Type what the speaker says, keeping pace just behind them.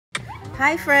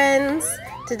Hi friends!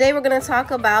 Today we're going to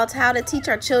talk about how to teach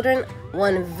our children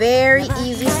one very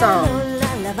easy song.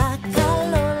 La vaca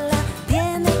Lola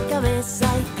tiene cabeza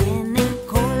y tiene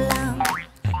cola.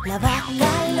 La vaca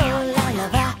Lola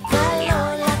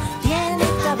tiene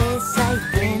cabeza y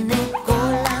tiene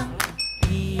cola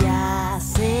y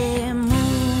hace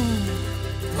moo.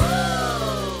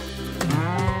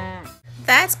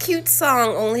 That cute song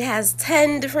only has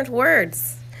 10 different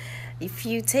words. If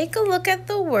you take a look at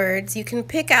the words, you can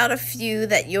pick out a few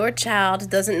that your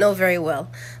child doesn't know very well.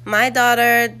 My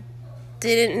daughter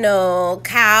didn't know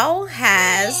cow,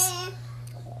 has,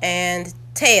 and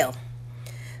tail.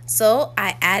 So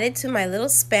I added to my little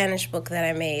Spanish book that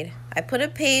I made. I put a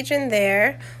page in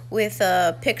there with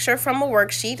a picture from a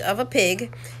worksheet of a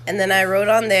pig, and then I wrote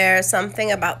on there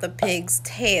something about the pig's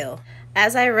tail.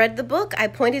 As I read the book, I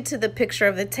pointed to the picture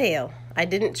of the tail. I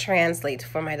didn't translate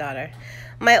for my daughter.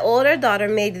 My older daughter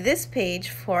made this page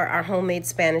for our homemade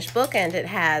Spanish book, and it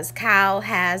has cow,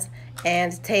 has,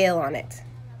 and tail on it.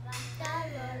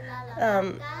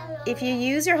 If you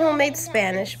use your homemade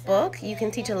Spanish book, you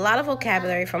can teach a lot of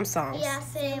vocabulary from songs.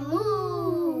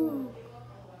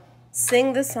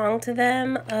 Sing the song to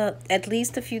them at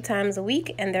least a few times a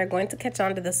week, and they're going to catch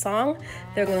on to the song.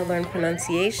 They're going to learn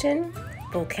pronunciation,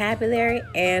 vocabulary,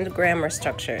 and grammar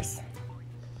structures.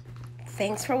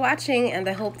 Thanks for watching, and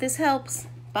I hope this helps.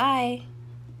 Bye.